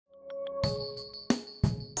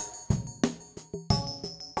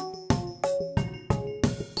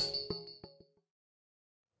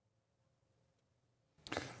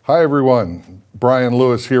Hi everyone, Brian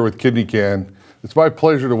Lewis here with Kidney Can. It's my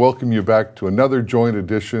pleasure to welcome you back to another joint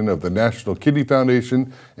edition of the National Kidney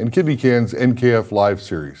Foundation and Kidney Can's NKF Live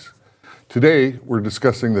series. Today, we're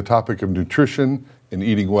discussing the topic of nutrition and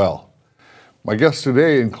eating well. My guests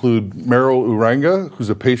today include Meryl Uranga, who's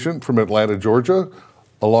a patient from Atlanta, Georgia,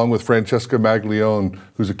 along with Francesca Maglione,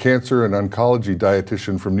 who's a cancer and oncology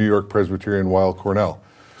dietitian from New York Presbyterian Weill Cornell.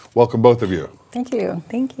 Welcome both of you. Thank you.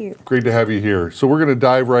 Thank you. Great to have you here. So we're going to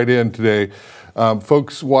dive right in today.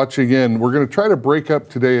 Folks watching in, we're going to try to break up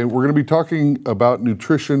today, and we're going to be talking about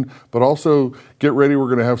nutrition, but also get ready. We're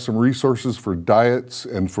going to have some resources for diets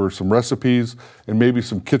and for some recipes and maybe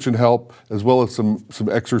some kitchen help, as well as some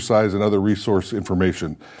exercise and other resource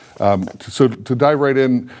information. So to dive right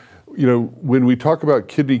in, you know, when we talk about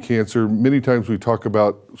kidney cancer, many times we talk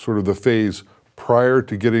about sort of the phase prior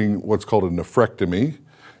to getting what's called a nephrectomy.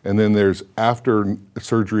 And then there's after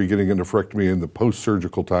surgery getting a nephrectomy in the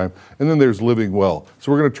post-surgical time, and then there's living well.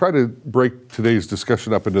 So we're going to try to break today's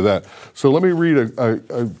discussion up into that. So let me read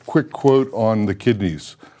a quick quote on the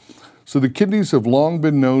kidneys. So the kidneys have long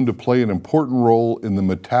been known to play an important role in the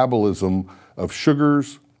metabolism of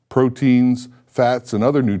sugars, proteins, fats, and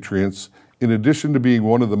other nutrients, in addition to being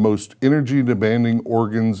one of the most energy-demanding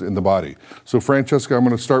organs in the body. So Francesca, I'm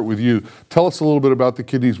going to start with you. Tell us a little bit about the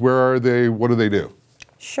kidneys. Where are they? What do they do?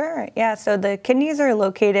 Sure, yeah, so the kidneys are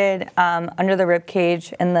located under the rib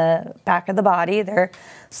cage in the back of the body. They're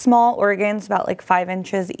small organs, about like 5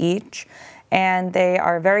 inches each, and they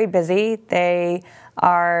are very busy. They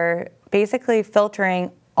are basically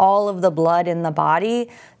filtering all of the blood in the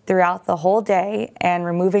body throughout the whole day and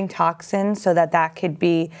removing toxins so that that could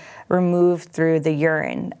be removed through the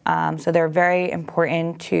urine. So they're very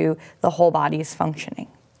important to the whole body's functioning.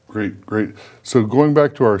 Great, great. So going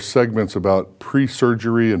back to our segments about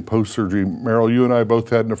pre-surgery and post-surgery, Meryl, you and I both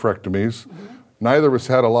had nephrectomies. Mm-hmm. Neither of us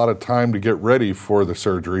had a lot of time to get ready for the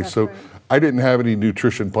surgery. That's so right. I didn't have any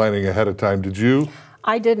nutrition planning ahead of time. Did you?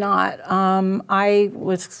 I did not. I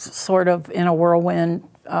was sort of in a whirlwind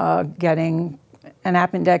getting an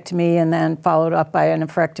appendectomy and then followed up by a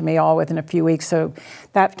nephrectomy all within a few weeks. So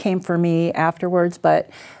that came for me afterwards. But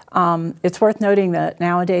it's worth noting that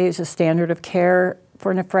nowadays the standard of care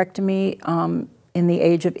for nephrectomy in the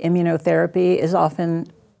age of immunotherapy is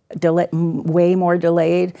often way more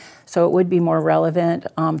delayed, so it would be more relevant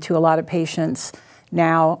to a lot of patients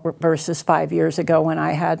now versus 5 years ago when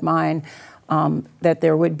I had mine, that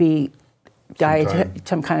there would be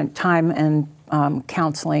some kind of time and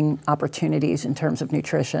counseling opportunities in terms of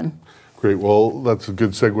nutrition. Great. Well, that's a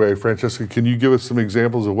good segue. Francesca, can you give us some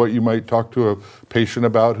examples of what you might talk to a patient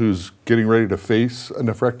about who's getting ready to face a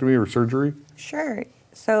nephrectomy or surgery? Sure.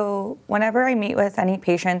 So whenever I meet with any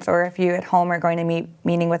patients, or if you at home are going to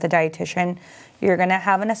meeting with a dietitian, you're going to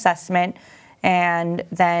have an assessment, and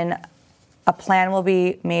then a plan will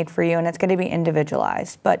be made for you, and it's going to be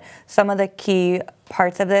individualized. But some of the key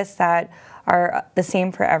parts of this that are the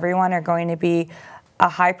same for everyone are going to be a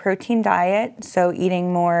high protein diet, so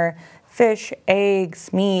eating more fish,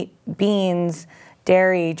 eggs, meat, beans,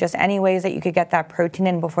 dairy, just any ways that you could get that protein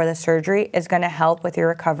in before the surgery is going to help with your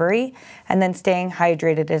recovery. And then staying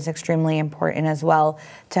hydrated is extremely important as well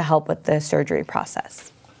to help with the surgery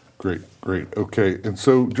process. Great, great. Okay, and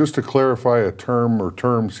so just to clarify a term or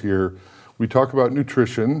terms here, we talk about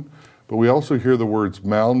nutrition, but we also hear the words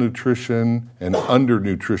malnutrition and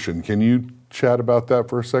undernutrition. Can you chat about that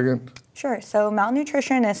for a second? Sure. So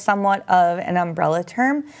malnutrition is somewhat of an umbrella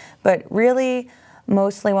term, but really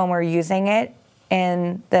mostly when we're using it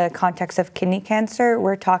in the context of kidney cancer,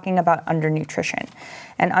 we're talking about undernutrition.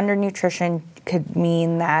 And undernutrition could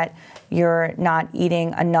mean that you're not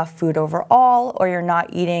eating enough food overall, or you're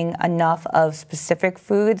not eating enough of specific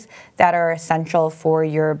foods that are essential for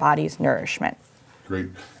your body's nourishment. Great.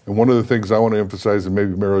 And one of the things I want to emphasize, and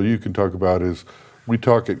maybe Meryl, you can talk about, is we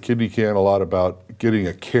talk at Kidney Can a lot about getting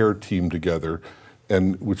a care team together,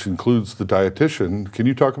 and which includes the dietitian. Can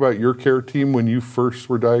you talk about your care team when you first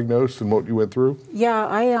were diagnosed and what you went through? Yeah,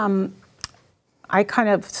 I kind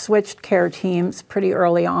of switched care teams pretty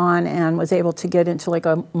early on and was able to get into like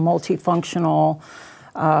a multifunctional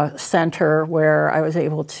center where I was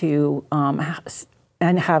able to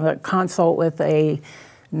have a consult with a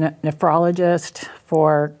nephrologist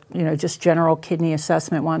for, you know, just general kidney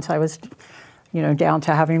assessment once I was, you know, down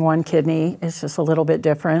to having one kidney. It's just a little bit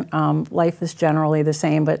different. Life is generally the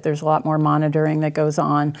same, but there's a lot more monitoring that goes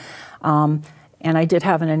on. And I did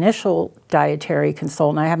have an initial dietary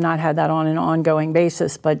consultant. I have not had that on an ongoing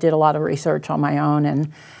basis, but did a lot of research on my own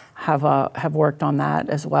and have worked on that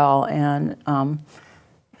as well. And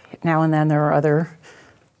now and then there are other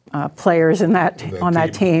players in that on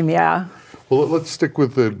that team. Yeah. Well, let's stick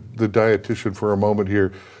with the dietitian for a moment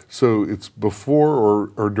here. So it's before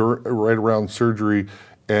or right around surgery,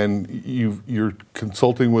 and you're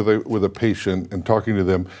consulting with a patient and talking to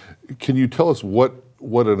them. Can you tell us what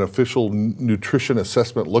an official nutrition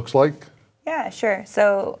assessment looks like? Yeah, sure.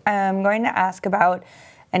 So I'm going to ask about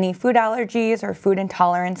any food allergies or food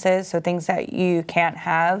intolerances, so things that you can't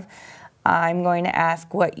have. I'm going to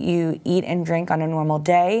ask what you eat and drink on a normal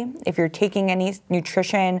day, if you're taking any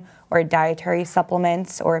nutrition or dietary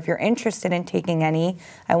supplements, or if you're interested in taking any,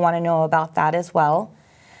 I want to know about that as well.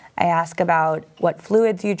 I ask about what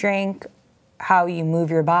fluids you drink, how you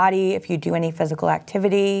move your body, if you do any physical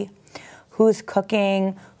activity, who's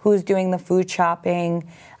cooking, who's doing the food shopping.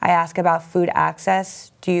 I ask about food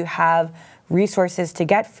access. Do you have resources to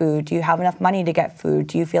get food? Do you have enough money to get food?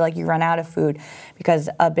 Do you feel like you run out of food? Because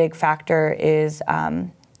a big factor is,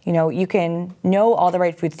 you can know all the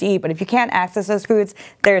right foods to eat, but if you can't access those foods,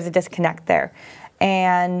 there's a disconnect there.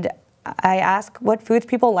 And I ask what foods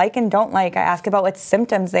people like and don't like. I ask about what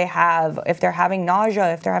symptoms they have, if they're having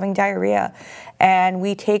nausea, if they're having diarrhea. And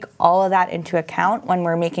we take all of that into account when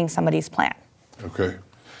we're making somebody's plan. Okay.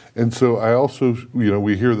 And so I also,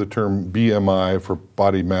 we hear the term BMI for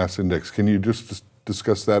body mass index. Can you just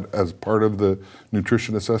discuss that as part of the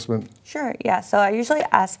nutrition assessment? Sure, yeah. So I usually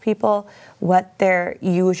ask people what their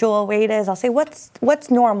usual weight is. I'll say, what's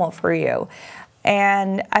normal for you?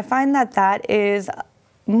 And I find that is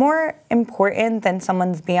more important than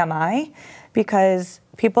someone's BMI, because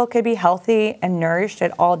people could be healthy and nourished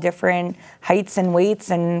at all different heights and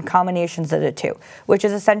weights and combinations of the two, which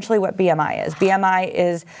is essentially what BMI is. BMI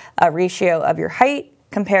is a ratio of your height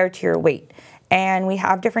compared to your weight. And we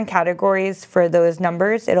have different categories for those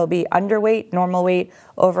numbers. It'll be underweight, normal weight,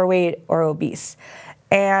 overweight, or obese.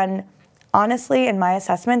 And honestly, in my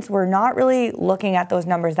assessments, we're not really looking at those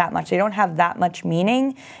numbers that much. They don't have that much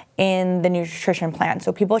meaning in the nutrition plan.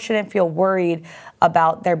 So people shouldn't feel worried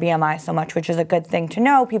about their BMI so much, which is a good thing to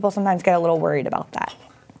know. People sometimes get a little worried about that.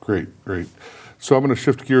 Great, great. So I'm going to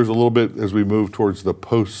shift gears a little bit as we move towards the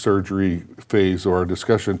post-surgery phase of our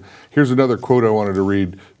discussion. Here's another quote I wanted to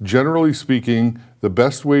read. Generally speaking, the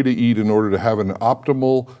best way to eat in order to have an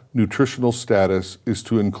optimal nutritional status is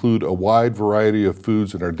to include a wide variety of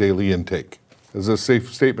foods in our daily intake. Is that a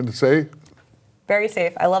safe statement to say? Very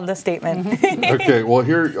safe. I love this statement. Okay, well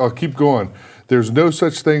here, I'll keep going. There's no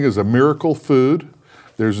such thing as a miracle food.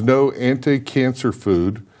 There's no anti-cancer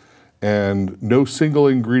food. And no single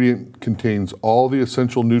ingredient contains all the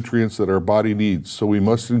essential nutrients that our body needs. So we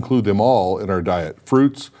must include them all in our diet.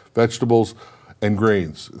 Fruits, vegetables, and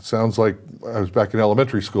grains. It sounds like I was back in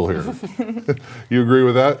elementary school here. You agree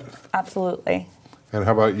with that? Absolutely. And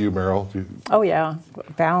how about you, Meryl? Oh yeah,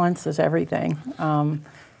 balance is everything.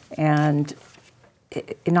 And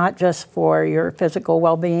not just for your physical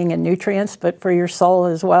well-being and nutrients, but for your soul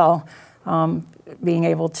as well. Being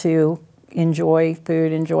able to enjoy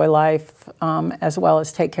food, enjoy life, as well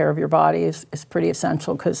as take care of your body is pretty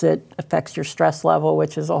essential, because it affects your stress level,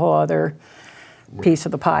 which is a whole other piece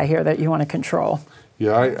of the pie here that you want to control.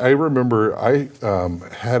 Yeah, I remember I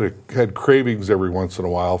had cravings every once in a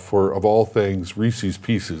while for, of all things, Reese's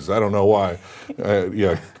Pieces. I don't know why.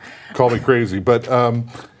 Yeah, call me crazy. But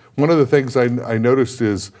one of the things I noticed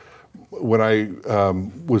is when I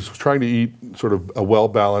was trying to eat sort of a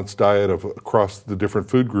well-balanced diet across the different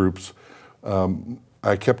food groups,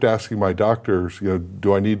 I kept asking my doctors,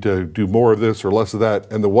 do I need to do more of this or less of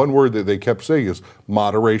that? And the one word that they kept saying is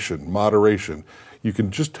moderation, moderation. You can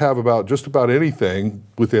just have just about anything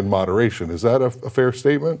within moderation. Is that a fair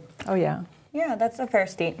statement? Oh, yeah. Yeah, that's a fair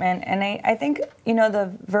statement. And I think,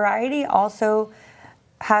 the variety also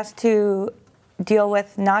has to deal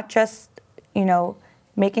with not just,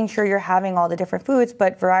 making sure you're having all the different foods,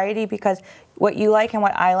 but variety, because what you like and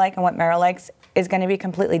what I like and what Meryl likes is going to be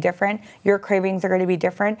completely different. Your cravings are going to be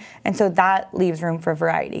different. And so that leaves room for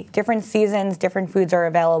variety. Different seasons, different foods are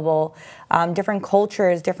available. Different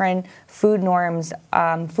cultures, different food norms,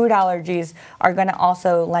 food allergies are going to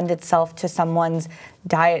also lend itself to someone's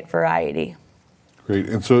diet variety. Great.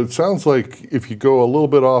 And so it sounds like if you go a little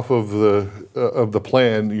bit off of the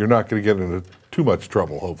plan, you're not going to get into too much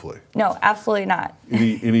trouble, hopefully. No, absolutely not.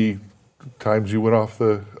 Any times you went off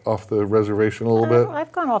the reservation a little bit?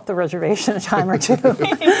 I've gone off the reservation a time or two.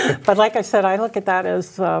 But like I said, I look at that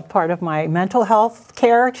as part of my mental health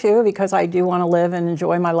care too, because I do want to live and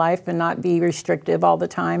enjoy my life and not be restrictive all the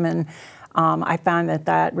time. And I find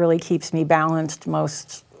that really keeps me balanced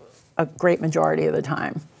a great majority of the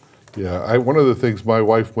time. Yeah, one of the things, my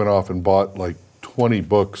wife went off and bought like 20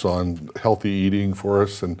 books on healthy eating for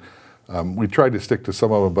us, and We tried to stick to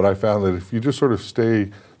some of them, but I found that if you just sort of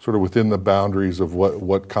stay sort of within the boundaries of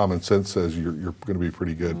what common sense says, you're going to be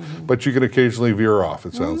pretty good. But you can occasionally veer off,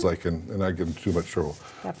 it sounds like, and not get into too much trouble.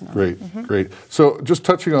 Definitely. Great, great. So just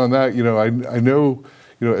touching on that, I know,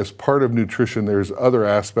 as part of nutrition, there's other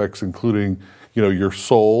aspects, including, your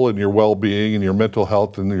soul and your well-being and your mental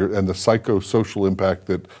health and the psychosocial impact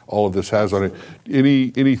that all of this has on it.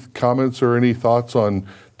 Any comments or any thoughts on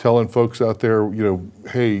telling folks out there,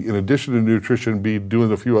 hey, in addition to nutrition, be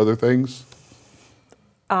doing a few other things?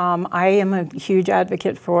 I am a huge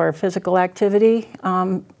advocate for physical activity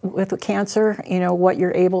with cancer, what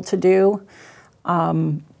you're able to do.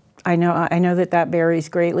 I know that varies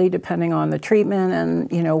greatly depending on the treatment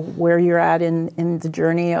and, where you're at in the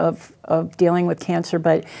journey of dealing with cancer.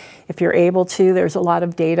 But if you're able to, there's a lot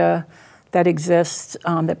of data that exists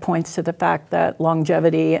that points to the fact that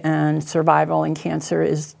longevity and survival in cancer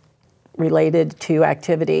is related to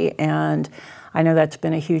activity. And I know that's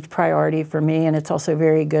been a huge priority for me, and it's also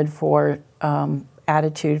very good for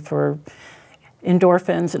attitude, for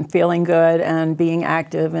endorphins and feeling good and being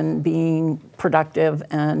active and being productive.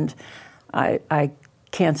 And I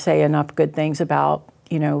can't say enough good things about,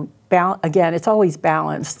 again, it's always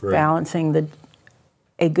balanced, right. Balancing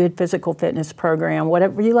a good physical fitness program,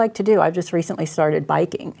 whatever you like to do. I've just recently started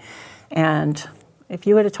biking, and if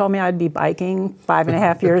you would have told me I'd be biking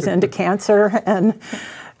 5.5 years into cancer and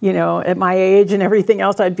at my age and everything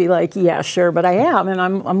else, I'd be like, yeah, sure, but I am, and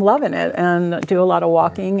I'm loving it, and do a lot of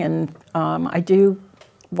walking, and I do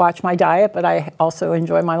watch my diet, but I also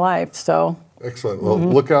enjoy my life, so. Excellent. Well,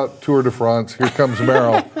 look out, Tour de France. Here comes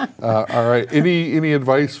Meryl. All right. Any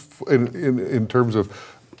advice in terms of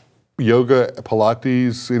yoga,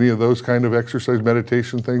 Pilates, any of those kind of exercise,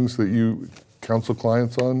 meditation things that you counsel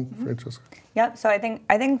clients on, Francesca? Yep, so I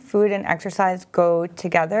think food and exercise go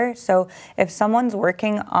together. So if someone's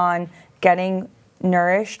working on getting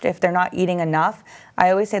nourished, if they're not eating enough,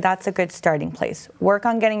 I always say that's a good starting place. Work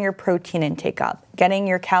on getting your protein intake up, getting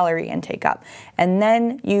your calorie intake up, and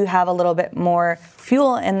then you have a little bit more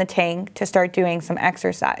fuel in the tank to start doing some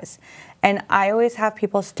exercise. And I always have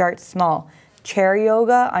people start small. Chair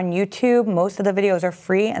yoga on YouTube, most of the videos are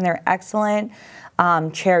free and they're excellent.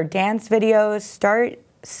 Chair dance videos, start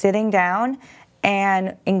sitting down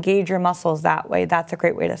and engage your muscles that way. That's a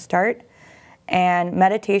great way to start. And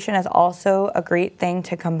meditation is also a great thing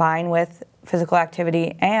to combine with physical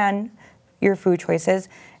activity and your food choices.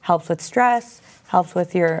 Helps with stress, helps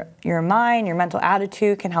with your mind, your mental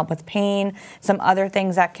attitude, can help with pain. Some other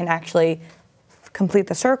things that can actually complete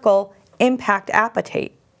the circle, impact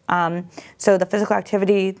appetite. So the physical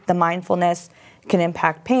activity, the mindfulness, can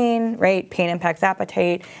impact pain, right? Pain impacts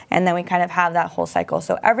appetite, and then we kind of have that whole cycle.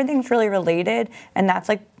 So everything's really related, and that's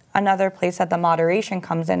like another place that the moderation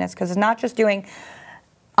comes in, is because it's not just doing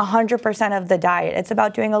 100% of the diet. It's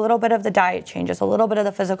about doing a little bit of the diet changes, a little bit of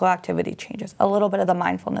the physical activity changes, a little bit of the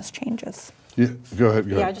mindfulness changes. Yeah, go ahead.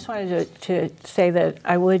 Yeah, I just wanted to say that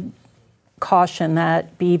I would caution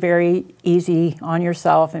that be very easy on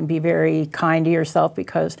yourself and be very kind to yourself,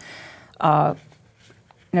 because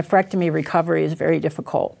nephrectomy recovery is very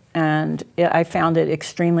difficult, and I found it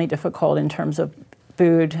extremely difficult in terms of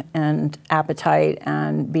food and appetite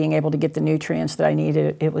and being able to get the nutrients that I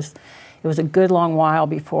needed. It was a good long while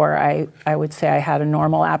before I would say I had a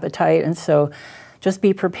normal appetite, and so just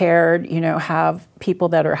be prepared, have people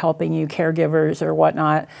that are helping you, caregivers or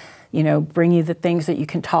whatnot, bring you the things that you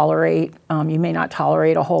can tolerate. You may not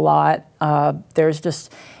tolerate a whole lot. It's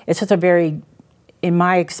just a very, in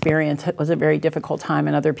my experience, it was a very difficult time,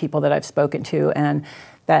 and other people that I've spoken to, and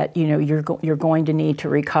that you're going to need to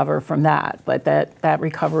recover from that, but that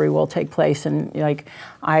recovery will take place. And like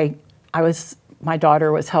my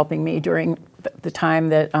daughter was helping me during the time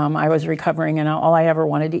that I was recovering, and all I ever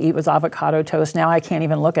wanted to eat was avocado toast. Now I can't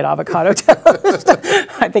even look at avocado toast.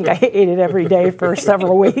 I think I ate it every day for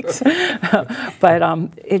several weeks. But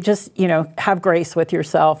it just, have grace with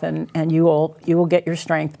yourself, and you will get your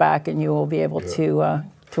strength back, and you will be able to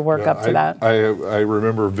work up to that. I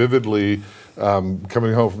remember vividly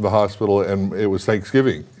coming home from the hospital, and it was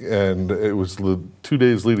Thanksgiving, and it was the 2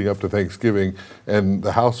 days leading up to Thanksgiving, and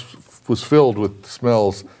the house was filled with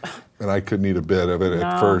smells, and I couldn't eat a bit of it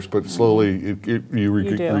at first, but slowly you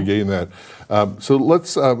regain that. So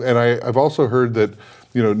let's, and I've also heard that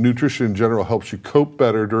nutrition in general helps you cope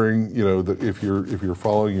better during if you're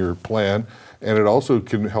following your plan, and it also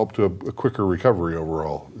can help to a quicker recovery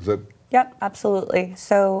overall. Is that Yep, absolutely.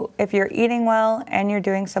 So if you're eating well and you're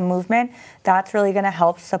doing some movement, that's really going to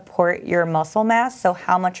help support your muscle mass, so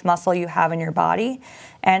how much muscle you have in your body.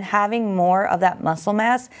 And having more of that muscle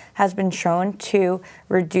mass has been shown to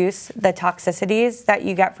reduce the toxicities that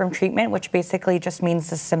you get from treatment, which basically just means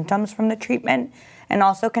the symptoms from the treatment, and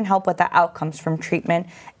also can help with the outcomes from treatment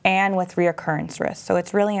and with reoccurrence risk. So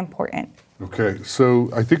it's really important. Okay, so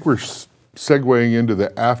I think we're segueing into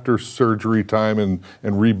the after surgery time and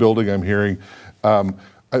rebuilding, I'm hearing.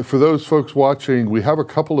 For those folks watching, we have a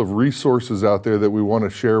couple of resources out there that we want to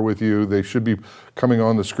share with you. They should be coming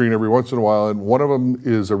on the screen every once in a while, and one of them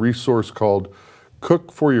is a resource called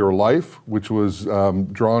Cook for Your Life, which was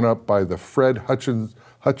drawn up by the Fred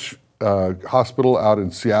Hutch Hospital out in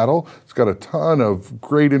Seattle. It's got a ton of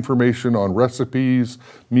great information on recipes,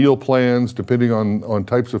 meal plans, depending on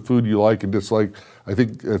types of food you like and dislike. I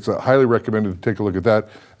think it's highly recommended to take a look at that.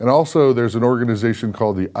 And also there's an organization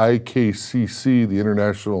called the IKCC, the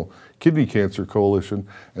International Kidney Cancer Coalition,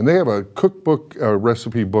 and they have a cookbook,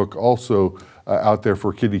 recipe book also out there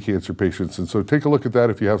for kidney cancer patients. And so take a look at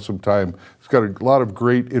that if you have some time. It's got a lot of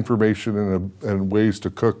great information and ways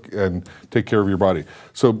to cook and take care of your body.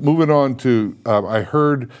 So moving on to, I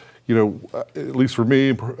heard, you know, at least for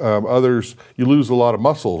me, others, you lose a lot of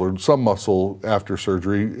muscle or some muscle after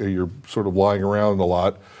surgery. You're sort of lying around a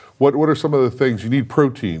lot. What are some of the things? You need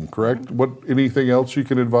protein, correct? Anything else you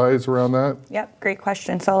can advise around that? Yep, great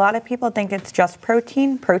question. So a lot of people think it's just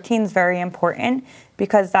protein. Protein's very important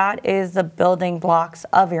because that is the building blocks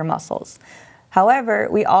of your muscles. However,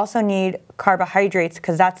 we also need carbohydrates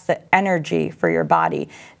because that's the energy for your body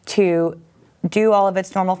to do all of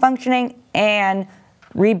its normal functioning and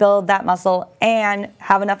rebuild that muscle and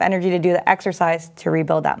have enough energy to do the exercise to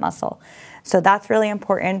rebuild that muscle. So that's really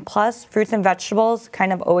important. Plus, fruits and vegetables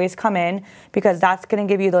kind of always come in because that's going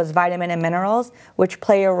to give you those vitamin and minerals, which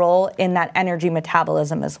play a role in that energy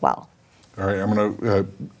metabolism as well. All right, I'm going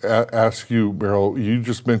to ask you, Meryl, you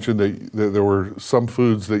just mentioned that there were some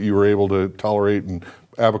foods that you were able to tolerate, and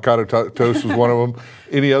avocado toast was one of them.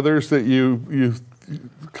 Any others that you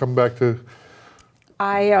come back to?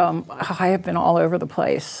 I have been all over the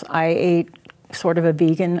place. I ate sort of a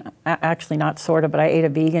vegan, actually not sort of, but I ate a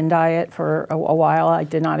vegan diet for a while. I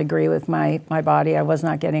did not agree with my body. I was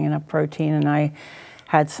not getting enough protein, and I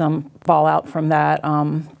had some fallout from that,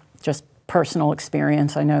 just personal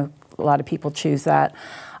experience. I know a lot of people choose that.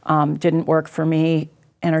 Didn't work for me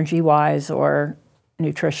energy-wise or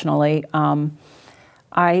nutritionally.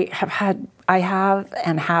 I have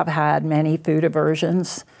had many food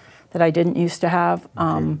aversions that I didn't used to have.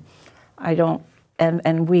 I don't,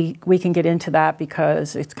 and we can get into that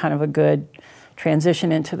because it's kind of a good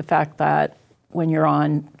transition into the fact that when you're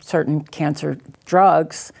on certain cancer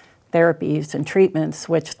drugs, therapies and treatments,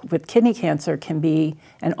 which with kidney cancer can be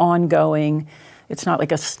an ongoing, it's not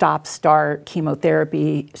like a stop-start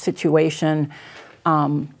chemotherapy situation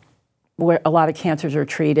where a lot of cancers are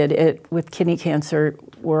treated. With kidney cancer,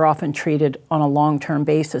 we're often treated on a long-term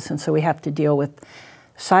basis, and so we have to deal with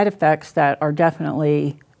side effects that are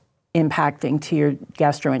definitely impacting to your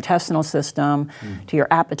gastrointestinal system, to your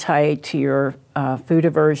appetite, to your food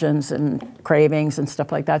aversions and cravings and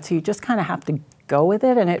stuff like that. So you just kind of have to go with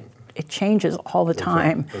it, and it changes all the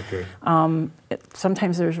time. Okay.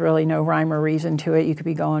 Sometimes there's really no rhyme or reason to it. You could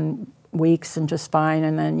be going weeks and just fine,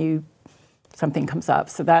 and then something comes up.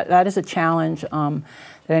 So that is a challenge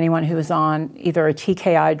that anyone who is on either a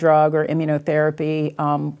TKI drug or immunotherapy,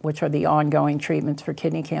 which are the ongoing treatments for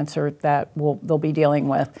kidney cancer that they'll be dealing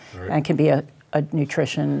with, right, and can be a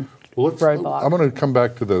nutrition roadblock. I'm going to come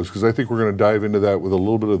back to those because I think we're going to dive into that with a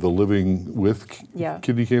little bit of the living with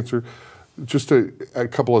kidney cancer. Just a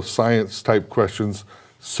couple of science type questions.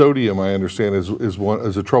 Sodium, I understand, is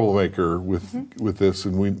a troublemaker with this,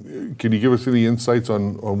 and can you give us any insights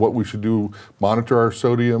on what we should do? Monitor our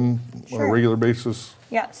sodium on a regular basis?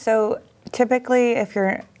 Yeah. So typically, if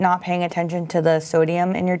you're not paying attention to the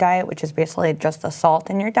sodium in your diet, which is basically just the salt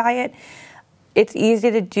in your diet, it's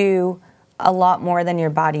easy to do a lot more than your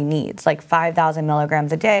body needs, like 5,000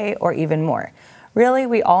 milligrams a day or even more. Really,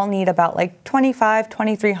 we all need about like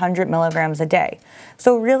 2,300 milligrams a day.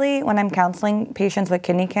 So really, when I'm counseling patients with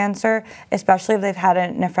kidney cancer, especially if they've had a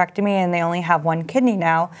nephrectomy and they only have one kidney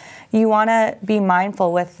now, you want to be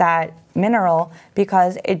mindful with that mineral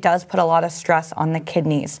because it does put a lot of stress on the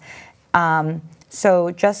kidneys.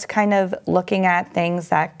 So just kind of looking at things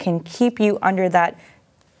that can keep you under that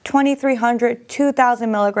 2,300,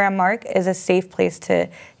 2,000 milligram mark is a safe place to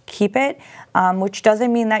keep it, which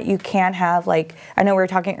doesn't mean that you can't have, like, I know we were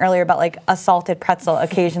talking earlier about like a salted pretzel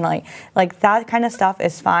occasionally, like that kind of stuff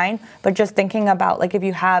is fine, but just thinking about like if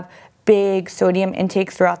you have big sodium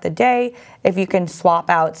intakes throughout the day, if you can swap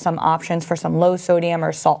out some options for some low sodium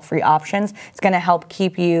or salt-free options, it's going to help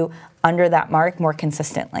keep you under that mark more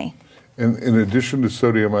consistently. And in addition to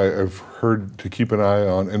sodium, I've heard to keep an eye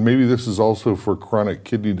on, and maybe this is also for chronic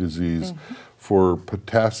kidney disease, for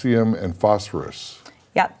potassium and phosphorus.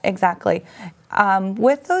 Yep, exactly.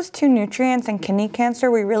 With those two nutrients in kidney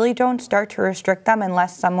cancer, we really don't start to restrict them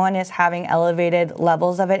unless someone is having elevated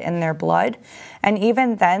levels of it in their blood. And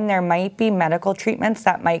even then, there might be medical treatments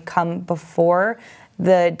that might come before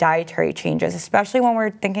the dietary changes, especially when we're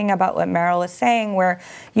thinking about what Meryl was saying, where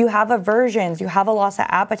you have aversions, you have a loss of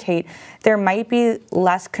appetite, there might be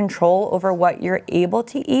less control over what you're able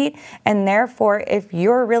to eat. And therefore, if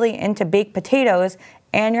you're really into baked potatoes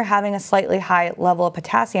and you're having a slightly high level of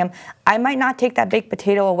potassium, I might not take that baked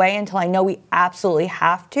potato away until I know we absolutely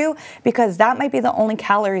have to, because that might be the only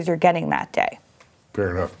calories you're getting that day.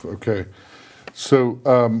 Fair enough. Okay. So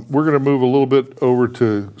we're going to move a little bit over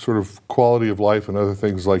to sort of quality of life and other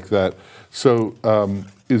things like that. So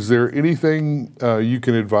is there anything you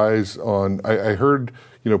can advise on? I heard,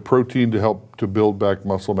 protein to help to build back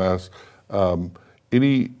muscle mass.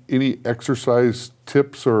 Any exercise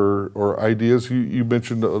tips or ideas? You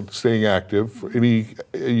mentioned staying active.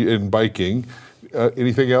 In biking?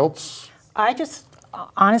 Anything else? I just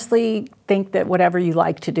honestly think that whatever you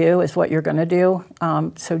like to do is what you're going to do.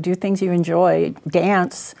 So do things you enjoy.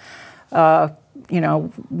 Dance, walk,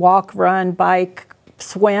 run, bike,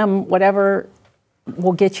 swim, whatever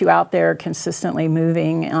will get you out there consistently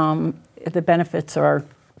moving. The benefits are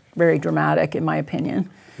very dramatic, in my opinion.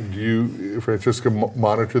 Do you, Francesca,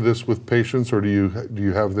 monitor this with patients, or do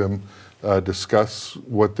you have them discuss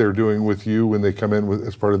what they're doing with you when they come in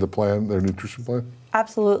as part of the plan, their nutrition plan?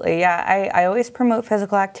 Absolutely, yeah. I always promote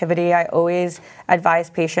physical activity. I always advise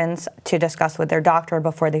patients to discuss with their doctor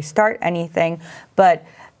before they start anything. But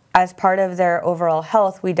as part of their overall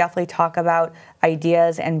health, we definitely talk about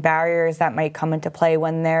ideas and barriers that might come into play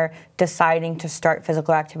when they're deciding to start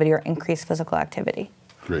physical activity or increase physical activity.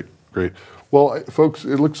 Great, great. Well, folks,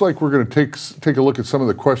 it looks like we're going to take a look at some of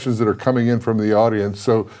the questions that are coming in from the audience.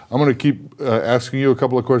 So I'm going to keep asking you a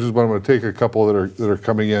couple of questions, but I'm going to take a couple that are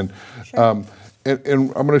coming in. Sure.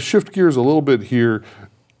 And I'm going to shift gears a little bit here.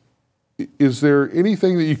 Is there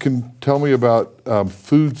anything that you can tell me about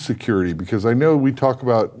food security? Because I know we talk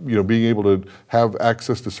about being able to have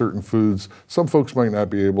access to certain foods. Some folks might not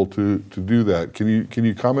be able to do that. Can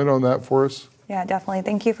you comment on that for us? Yeah, definitely.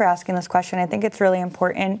 Thank you for asking this question. I think it's really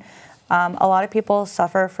important. A lot of people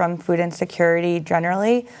suffer from food insecurity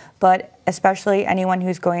generally, but especially anyone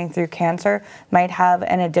who's going through cancer might have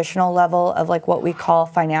an additional level of what we call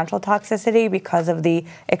financial toxicity because of the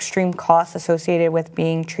extreme costs associated with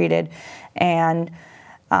being treated. And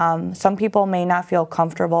some people may not feel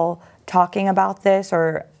comfortable talking about this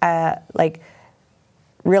or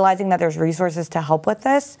realizing that there's resources to help with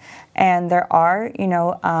this. And there are,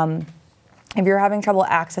 if you're having trouble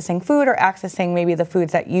accessing food or accessing maybe the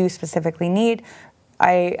foods that you specifically need,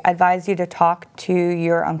 I advise you to talk to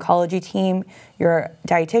your oncology team, your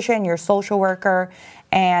dietitian, your social worker,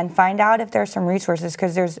 and find out if there's some resources,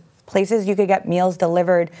 because there's places you could get meals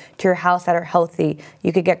delivered to your house that are healthy.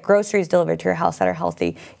 You could get groceries delivered to your house that are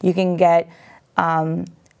healthy. You can get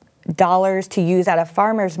dollars to use at a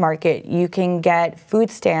farmer's market. You can get food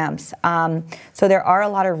stamps. So there are a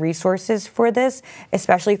lot of resources for this,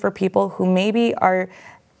 especially for people who maybe are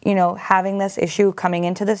having this issue coming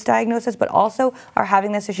into this diagnosis, but also are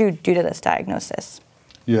having this issue due to this diagnosis.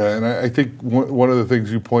 Yeah, and I think one of the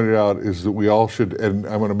things you pointed out is that we all should, and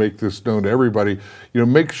I'm going to make this known to everybody,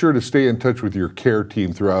 make sure to stay in touch with your care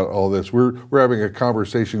team throughout all this. We're having a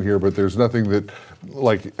conversation here, but there's nothing that,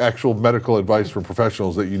 like actual medical advice from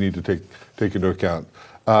professionals, that you need to take into account.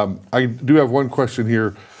 I do have one question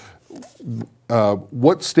here.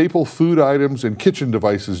 What staple food items and kitchen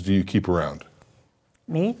devices do you keep around?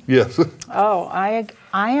 Me? Yes. Oh, I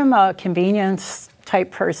am a convenience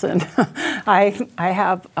type person. I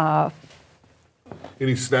have.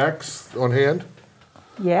 Any snacks on hand?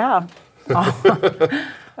 Yeah.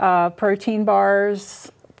 Protein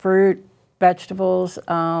bars, fruit, vegetables,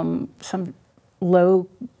 some low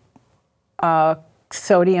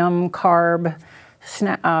sodium carb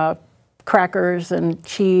crackers and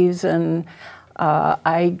cheese, and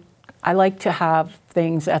I like to have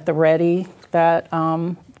things at the ready that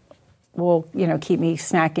will keep me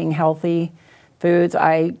snacking healthy foods.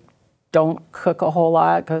 I don't cook a whole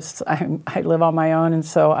lot because I live on my own, and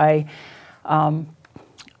so I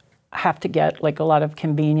have to get a lot of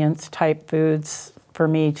convenience type foods for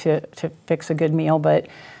me to fix a good meal. But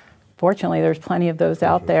fortunately, there's plenty of those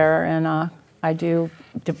out there, and I do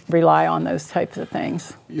rely on those types of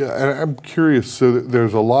things. Yeah, and I'm curious, so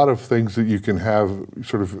there's a lot of things that you can have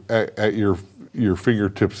sort of at your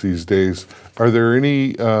fingertips these days. Are there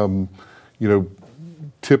any,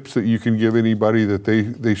 tips that you can give anybody that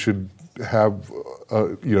they should have,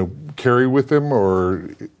 carry with them, or?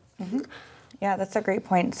 Yeah, that's a great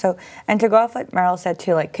point. So, and to go off what Meryl said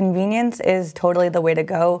too, like convenience is totally the way to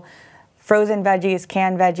go. Frozen veggies,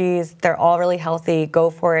 canned veggies, they're all really healthy.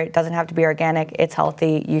 Go for it. Doesn't have to be organic. It's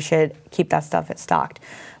healthy. You should keep that stuff stocked.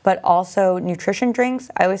 But also nutrition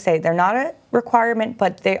drinks, I always say they're not a requirement,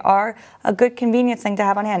 but they are a good convenience thing to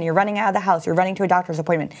have on hand. You're running out of the house. You're running to a doctor's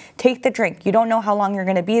appointment. Take the drink. You don't know how long you're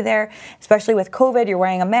going to be there. Especially with COVID, you're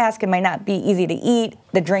wearing a mask. It might not be easy to eat.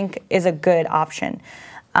 The drink is a good option.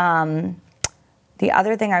 The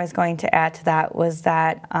other thing I was going to add to that was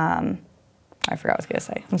that, I forgot what I was going to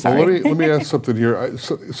say. I'm sorry. Well, let me ask something here.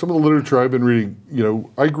 Some of the literature I've been reading,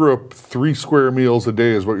 I grew up 3 square meals a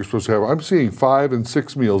day is what you're supposed to have. I'm seeing 5 and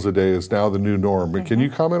 6 meals a day is now the new norm. Can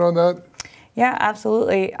you comment on that? Yeah,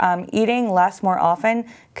 absolutely. Eating less more often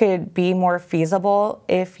could be more feasible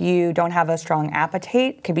if you don't have a strong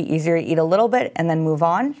appetite. It could be easier to eat a little bit and then move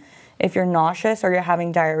on. If you're nauseous or you're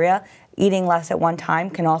having diarrhea, eating less at one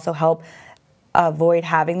time can also help avoid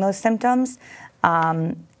having those symptoms.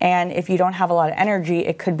 And if you don't have a lot of energy,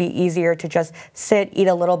 it could be easier to just sit, eat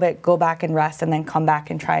a little bit, go back and rest, and then come back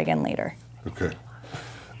and try again later. Okay.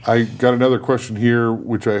 I got another question here,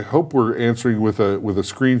 which I hope we're answering with a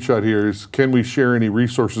screenshot here, is can we share any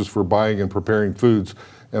resources for buying and preparing foods?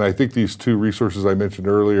 And I think these 2 resources I mentioned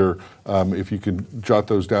earlier, if you can jot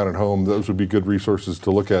those down at home, those would be good resources to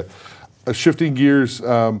look at. Shifting gears,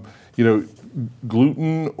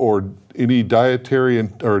 gluten or any dietary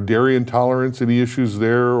or dairy intolerance, any issues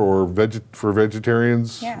there, or for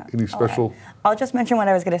vegetarians? Yeah. Any special? I'll just mention what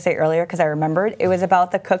I was going to say earlier because I remembered. It was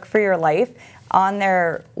about the Cook for Your Life. On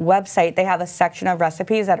their website, they have a section of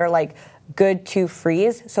recipes that are like good to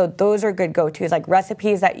freeze. So those are good go-tos, like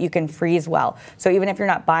recipes that you can freeze well. So even if you're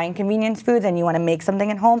not buying convenience foods and you want to make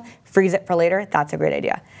something at home, freeze it for later. That's a great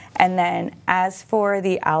idea. And then as for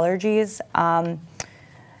the allergies,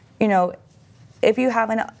 if you have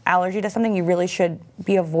an allergy to something, you really should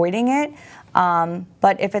be avoiding it.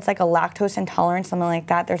 But if it's like a lactose intolerance, something like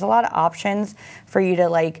that, there's a lot of options for you to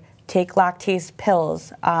like take lactase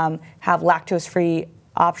pills, have lactose-free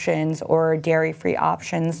options or dairy-free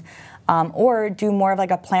options, or do more of like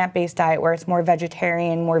a plant-based diet where it's more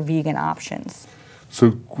vegetarian, more vegan options.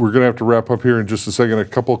 So we're going to have to wrap up here in just a second. A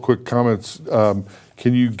couple of quick comments.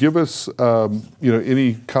 Can you give us,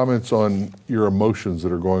 any comments on your emotions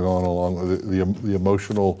that are going on along the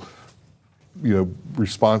emotional,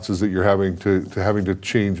 responses that you're having to having to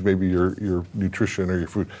change maybe your nutrition or your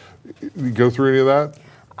food? You go through any of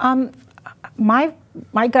that?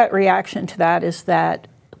 My gut reaction to that is that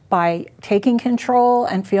by taking control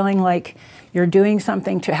and feeling like you're doing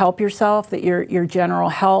something to help yourself, that your general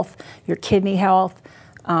health, your kidney health,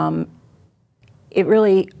 it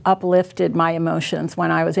really uplifted my emotions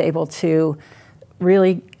when I was able to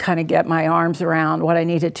really kind of get my arms around what I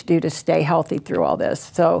needed to do to stay healthy through all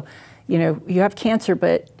this. So, you have cancer,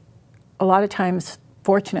 but a lot of times,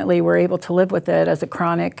 fortunately, we're able to live with it as a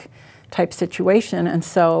chronic type situation. And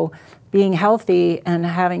so being healthy and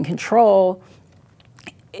having control,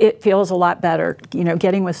 it feels a lot better,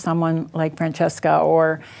 getting with someone like Francesca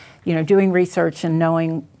or, doing research and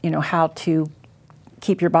knowing, how to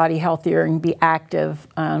keep your body healthier and be active.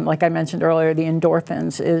 Like I mentioned earlier, the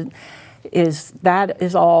endorphins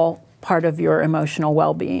is all part of your emotional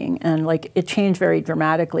well-being. And like it changed very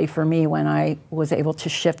dramatically for me when I was able to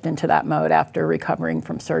shift into that mode after recovering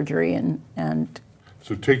from surgery and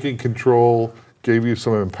So taking control gave you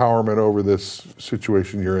some empowerment over this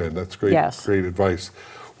situation you're in. That's great, yes. Great advice.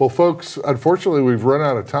 Well, folks, unfortunately, we've run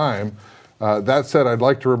out of time. That said, I'd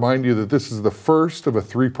like to remind you that this is the first of a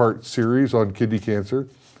 3-part series on kidney cancer,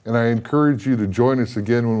 and I encourage you to join us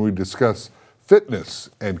again when we discuss fitness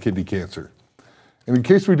and kidney cancer. And in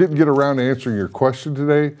case we didn't get around to answering your question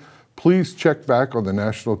today, please check back on the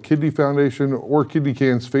National Kidney Foundation or Kidney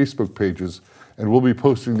Can's Facebook pages, and we'll be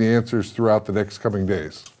posting the answers throughout the next coming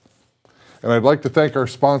days. And I'd like to thank our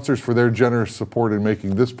sponsors for their generous support in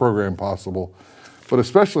making this program possible. But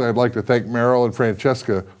especially I'd like to thank Meryl and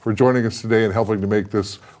Francesca for joining us today and helping to make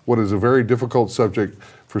this, what is a very difficult subject,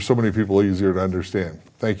 for so many people easier to understand.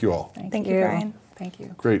 Thank you all. Thank you, Brian. Thank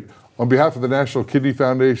you. Great. On behalf of the National Kidney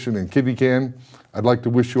Foundation and Kidney Can, I'd like to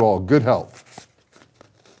wish you all good health.